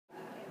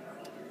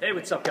Hey,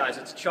 what's up, guys?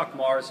 It's Chuck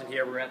Morrison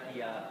here. We're at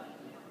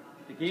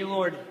the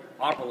Gaylord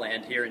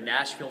Opryland here in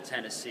Nashville,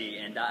 Tennessee,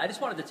 and I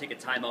just wanted to take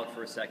a time out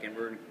for a second.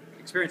 We're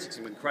experiencing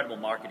some incredible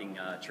marketing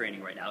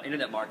training right now,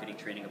 internet marketing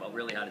training about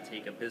really how to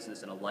take a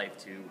business and a life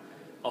to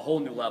a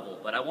whole new level.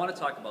 But I want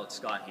to talk about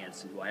Scott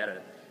Hansen, who I had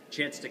a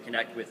chance to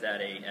connect with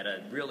at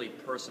a really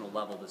personal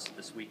level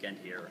this weekend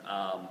here.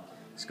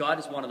 Scott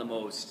is one of the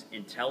most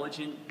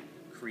intelligent,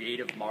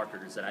 creative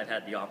marketers that I've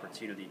had the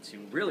opportunity to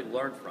really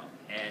learn from,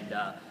 and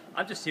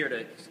I'm just here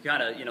to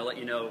kind of let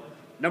you know.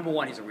 Number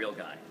one, he's a real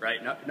guy, right?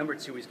 Number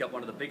two, he's got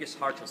one of the biggest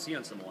hearts you'll see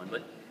on someone.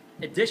 But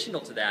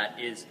additional to that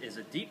is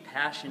a deep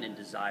passion and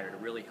desire to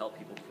really help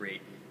people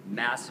create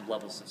massive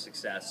levels of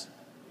success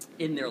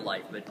in their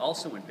life, but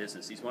also in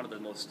business. He's one of the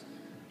most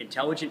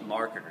intelligent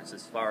marketers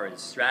as far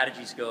as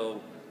strategies go,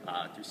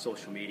 through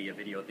social media,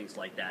 video, things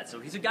like that.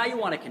 So he's a guy you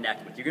want to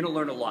connect with. You're going to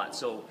learn a lot.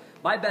 So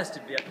my best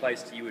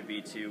advice to you would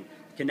be to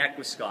connect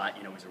with Scott.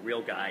 He's a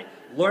real guy.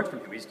 Learn from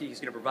him. He's going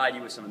to provide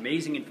you with some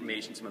amazing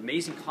information, some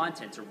amazing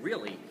content to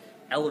really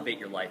elevate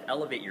your life,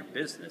 elevate your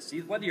business.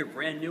 See, whether you're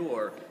brand new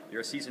or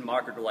you're a seasoned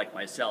marketer like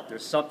myself,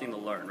 there's something to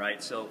learn,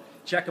 right? So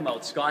check him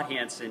out. Scott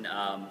Hansen,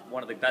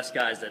 one of the best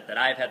guys that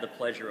I've had the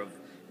pleasure of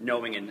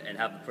knowing and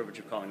have the privilege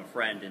of calling a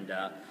friend. And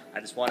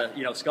I just want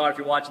to, Scott, if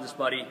you're watching this,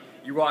 buddy,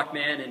 you rock,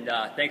 man,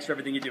 and thanks for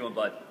everything you're doing,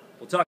 bud. We'll talk.